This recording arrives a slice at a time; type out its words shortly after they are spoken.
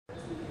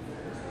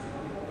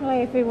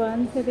Hi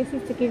everyone, so this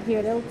is to give you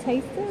a little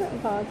taster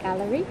of our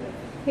gallery.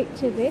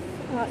 Picture this,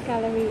 Art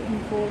Gallery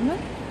in Bournemouth.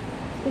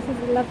 This is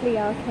a lovely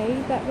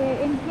arcade that we're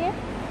in here,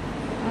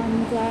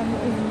 and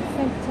in the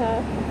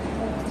centre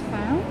of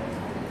town.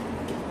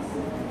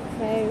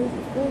 So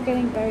it's all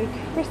getting very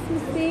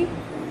Christmassy.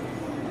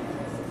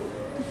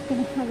 Just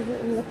going to have a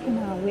little look in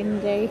our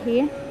window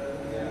here.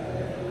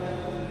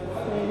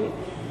 So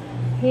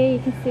here you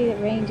can see the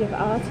range of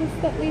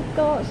artists that we've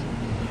got.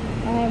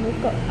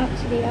 We've got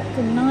actually up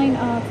to 9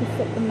 artists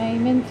at the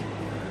moment.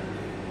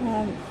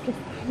 Just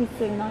added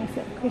some nice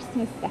little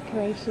Christmas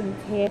decorations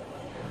here.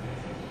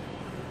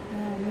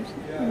 And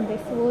on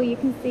this wall you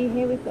can see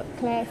here we've got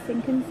Claire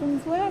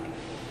Sinkinson's work.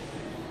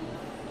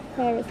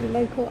 Claire is a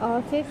local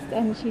artist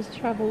and she's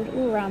travelled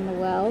all around the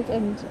world,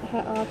 and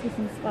her art is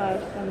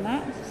inspired from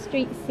that.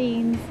 Street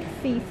scenes,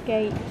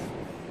 seascapes.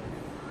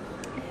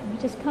 And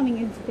we're just coming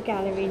into the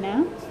gallery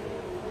now.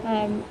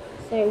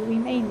 So we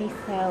mainly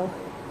sell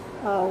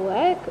our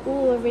work,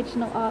 all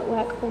original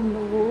artwork on the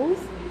walls,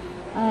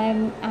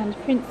 and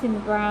prints in the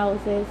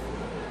browsers,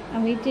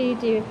 and we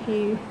do a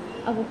few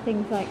other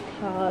things like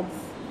cards,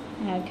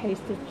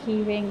 coasters,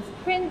 key rings,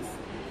 prints.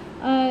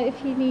 If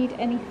you need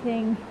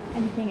anything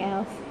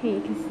else, here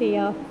you can see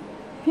our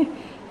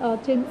our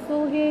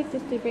tinsel here,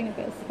 just to bring a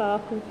bit of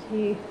sparkle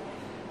to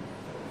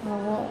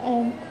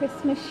our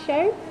Christmas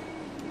show.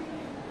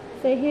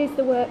 So here's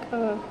the work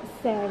of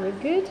Sarah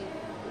Good.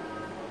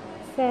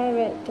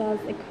 Sarah does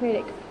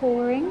acrylic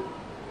pouring,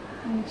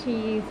 and she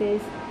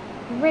uses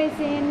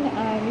resin,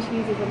 she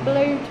uses a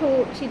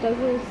blowtorch, she does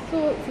all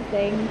sorts of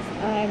things.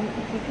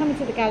 If you come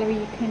into the gallery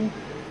you can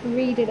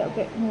read a little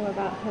bit more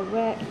about her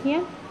work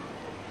here.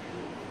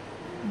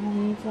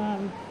 And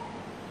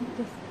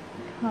just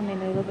come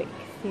in a little bit, you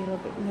can see a little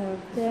bit more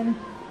of them.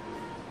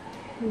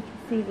 You can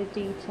see the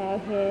detail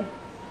here,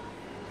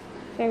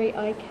 very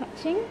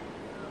eye-catching.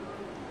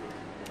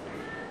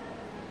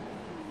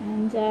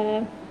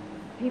 And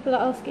people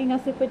are asking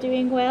us if we're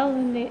doing well,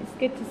 and it's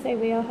good to say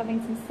we are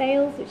having some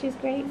sales, which is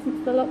great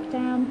since the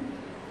lockdown.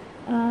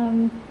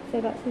 So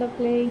that's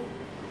lovely.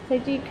 So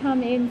do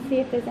come in, see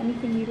if there's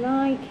anything you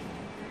like,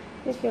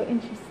 if you're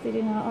interested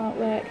in our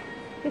artwork.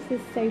 This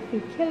is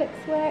Sophie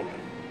Killock's work.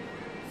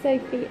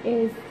 Sophie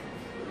is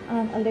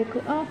a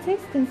local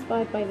artist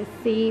inspired by the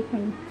sea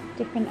from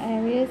different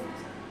areas.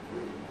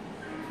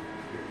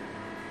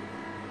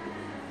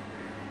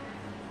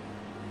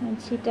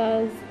 And she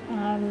does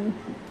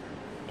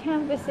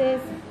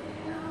canvases,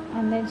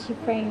 and then she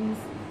frames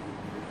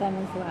them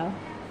as well.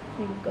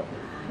 So you've got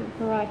a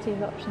variety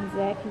of options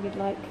there if you would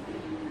like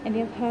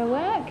any of her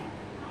work.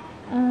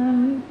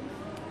 And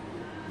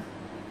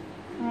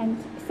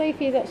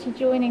Sophie is actually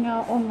joining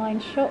our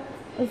online shop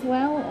as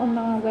well on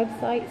our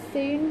website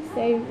soon,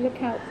 so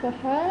look out for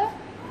her.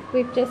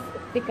 We've just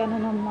begun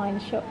an online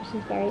shop,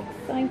 which is very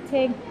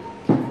exciting.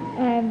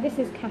 This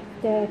is Kath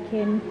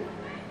Durkin,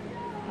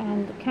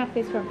 and Kath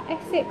is from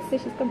Essex, so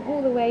she's come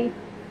all the way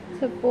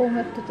to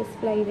Bournemouth to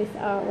display this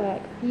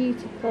artwork.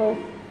 Beautiful.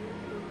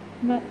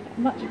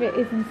 Much of it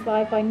is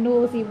inspired by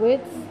Norsey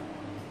Woods.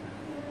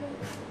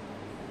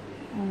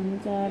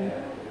 And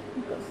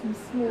we've got some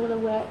smaller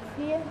works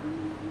here.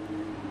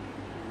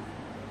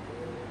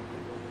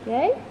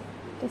 Okay,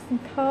 just some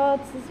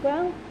cards as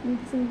well, and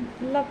some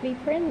lovely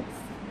prints.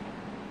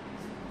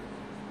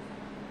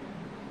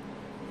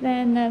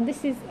 Then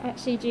this is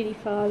actually Julie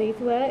Farley's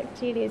work.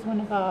 Julie is one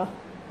of our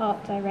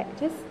art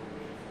directors,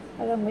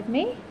 along with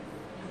me.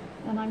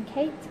 And I'm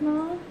Kate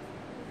Marr.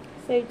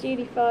 So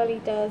Julie Farley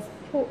does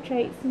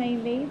portraits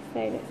mainly, so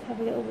let's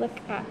have a little look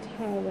at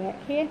her work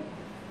here.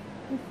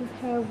 This is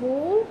her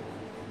wall.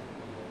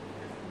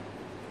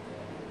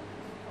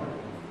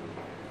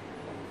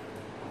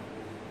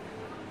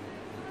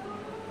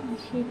 And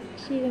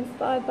she's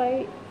inspired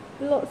by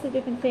lots of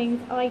different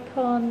things,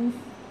 icons,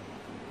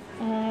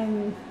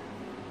 and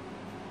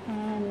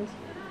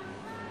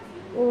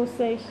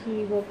also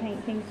she will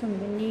paint things from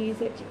the news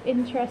which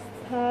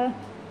interests her.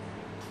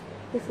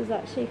 This is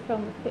actually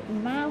from the Foot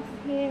and Mouth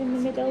here in the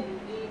middle,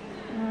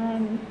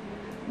 and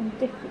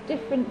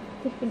different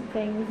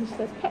things. And she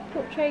does pet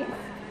portraits,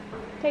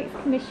 takes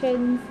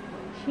commissions.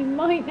 She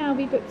might now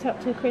be booked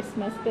up till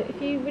Christmas, but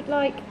if you would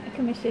like a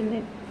commission,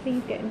 then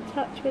please get in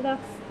touch with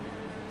us.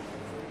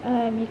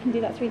 You can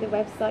do that through the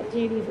website.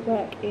 Julie's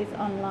work is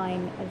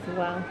online as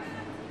well.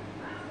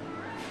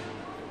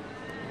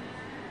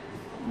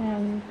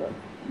 Got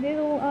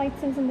little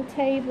items on the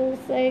table,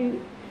 so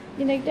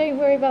don't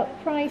worry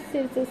about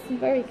prices. There's some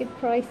very good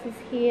prices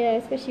here,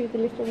 especially with the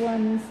little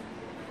ones.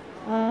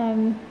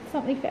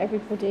 Something for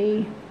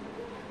everybody.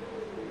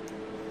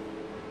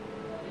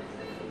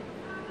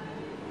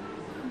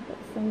 Got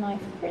some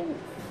nice prints.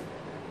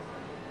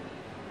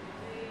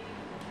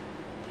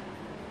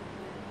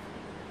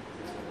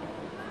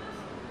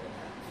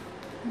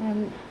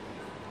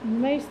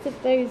 Most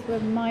of those were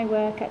my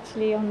work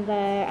actually on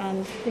there,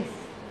 and this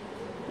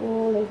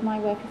wall is my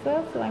work as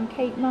well. So I'm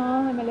Kate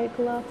Marr, I'm a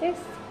local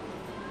artist.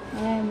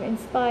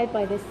 Inspired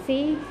by the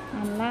sea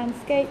and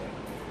landscape.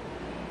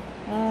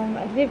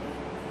 I live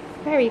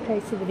very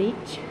close to the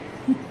beach,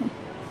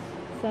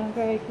 So I'm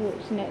very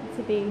fortunate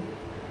to be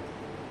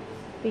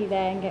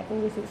there and get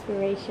all this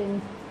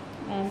inspiration.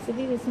 So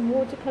these are some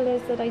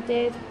watercolours that I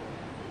did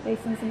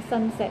based on some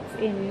sunsets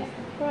in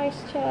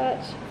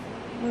Christchurch.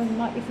 There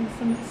might be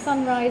some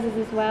sunrises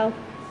as well,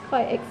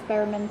 quite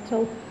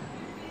experimental.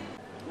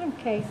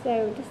 Okay,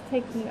 so just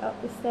taking it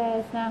up the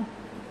stairs now.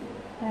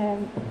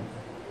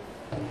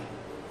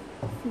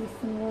 See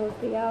some more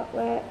of the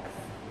artworks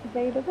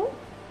available.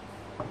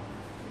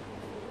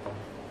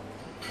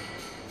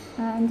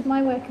 And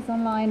my work is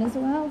online as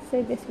well,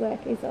 so this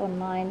work is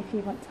online if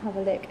you want to have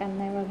a look, and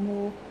there are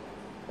more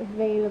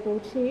available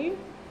too.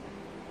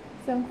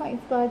 So I'm quite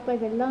inspired by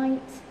the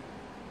light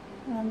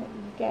that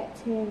you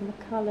get here and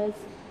the colours.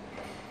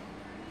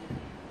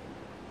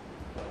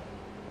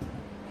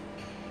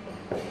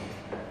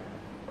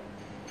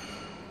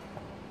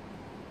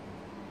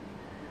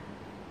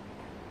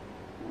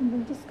 And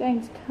I'm just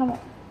going to come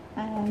up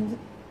and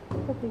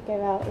probably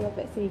go out a little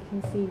bit so you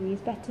can see these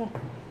better.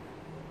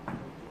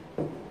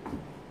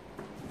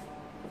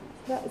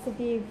 So that's a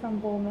view from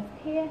Bournemouth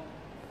Pier.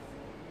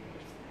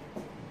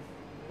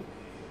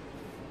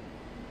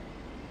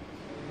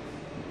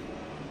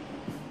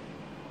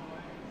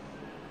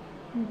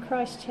 And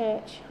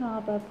Christchurch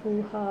Harbour,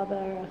 Poole Harbour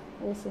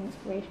are also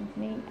inspiration for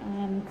me.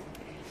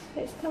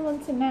 Let's come on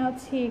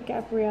to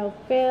Gabrielle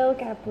Bill.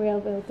 Gabrielle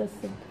Bill does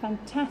some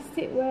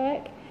fantastic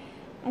work,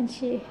 and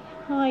she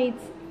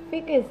hides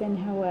figures in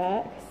her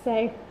work.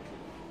 So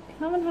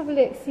come and have a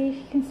look, see if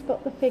you can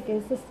spot the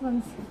figures. This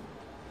one's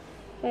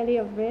fairly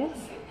obvious.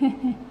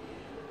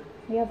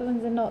 The other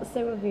ones are not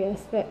so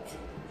obvious, but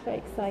it's very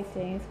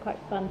exciting, it's quite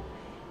fun.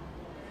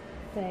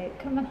 So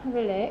come and have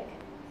a look.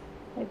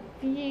 They're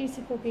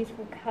beautiful,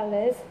 beautiful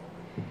colours,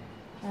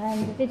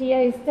 and the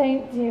videos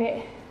don't do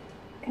it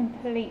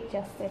complete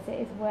justice. It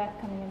is worth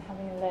coming and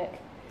having a look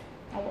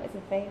at what is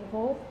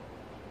available.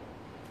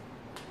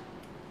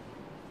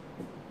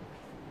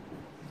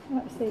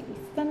 Absolutely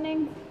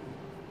stunning.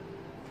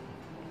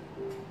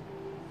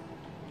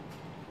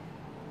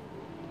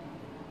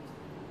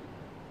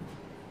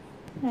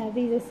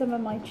 These are some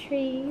of my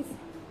trees.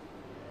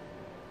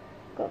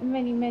 Got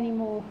many, many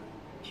more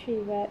tree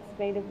works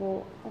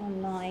available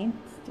online,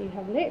 so do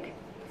have a look.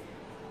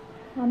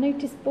 Our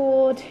notice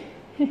board,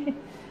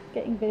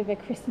 getting a bit of a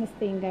Christmas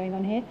theme going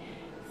on here.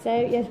 So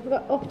yes, we've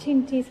got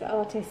opportunities for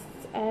artists.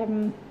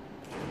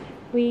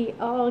 We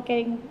are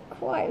getting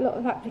quite a lot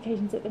of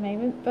applications at the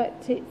moment,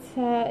 but it's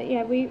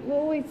yeah, we're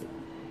always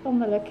on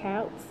the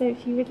lookout. So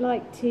if you would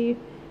like to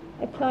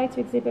apply to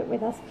exhibit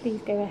with us,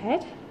 please go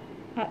ahead.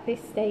 At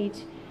this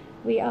stage,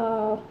 we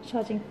are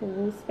charging for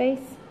wall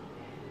space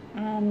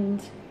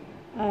and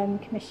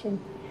commission.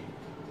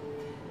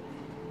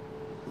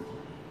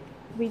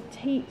 We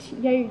teach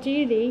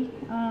Julie,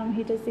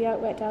 who does the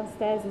artwork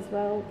downstairs as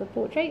well, the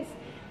portraits.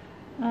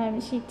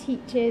 She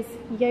teaches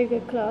yoga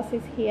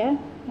classes here,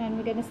 and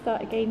we're going to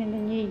start again in the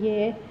new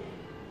year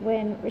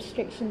when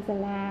restrictions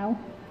allow.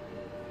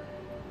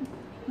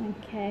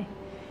 Okay,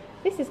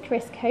 this is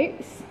Chris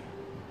Coates.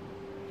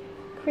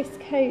 Chris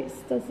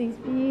Coates does these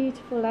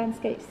beautiful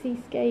landscape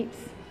seascapes,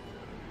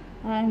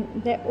 and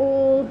they're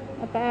all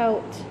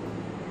about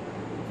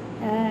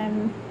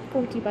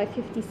 40 by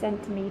 50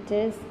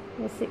 centimetres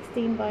or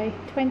 16 by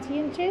 20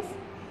 inches,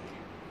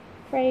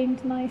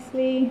 framed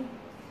nicely.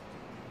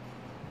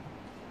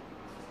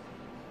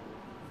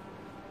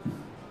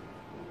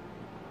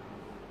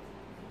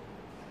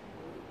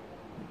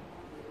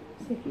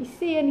 So if you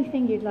see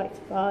anything you'd like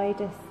to buy,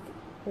 just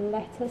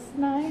let us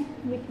know.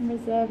 We can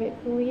reserve it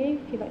for you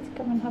if you'd like to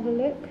come and have a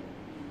look.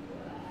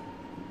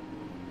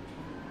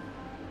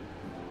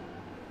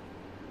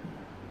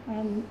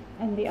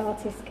 And the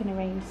artist can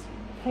arrange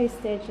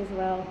postage as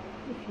well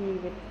if you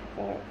would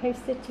prefer it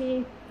posted to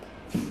you.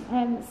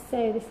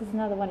 So this is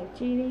another one of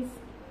Julie's.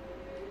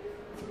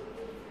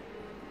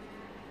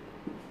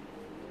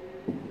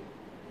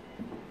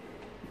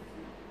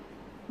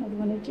 Another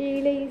one of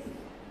Julie's.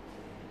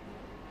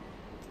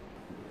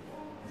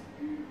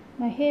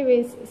 Now here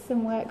is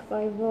some work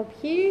by Rob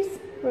Hughes.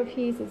 Rob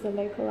Hughes is a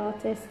local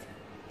artist,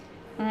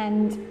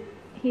 and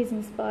he's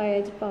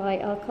inspired by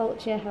our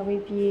culture, how we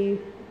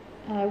view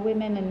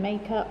women and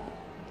makeup,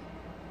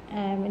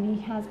 and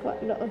he has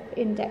quite a lot of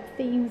in-depth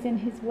themes in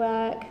his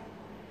work.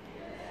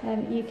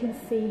 You can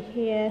see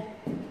here,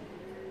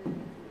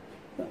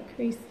 got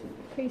a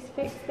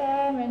crucifix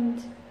there,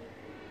 and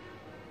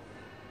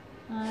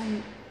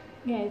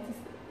yeah, it's just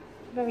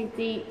very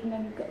deep, and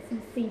then we've got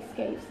some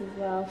seascapes as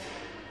well.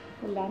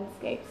 The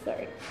landscape,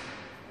 sorry.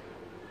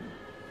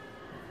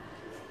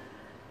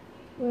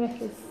 Work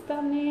is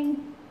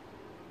stunning.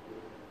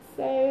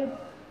 So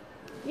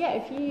yeah,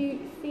 if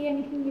you see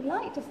anything you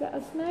like, just let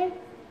us know.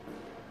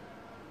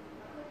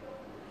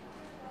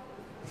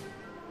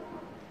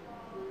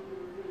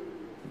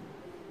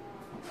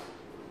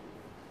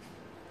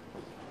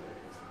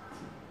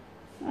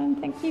 And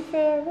thank you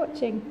for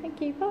watching.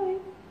 Thank you, bye.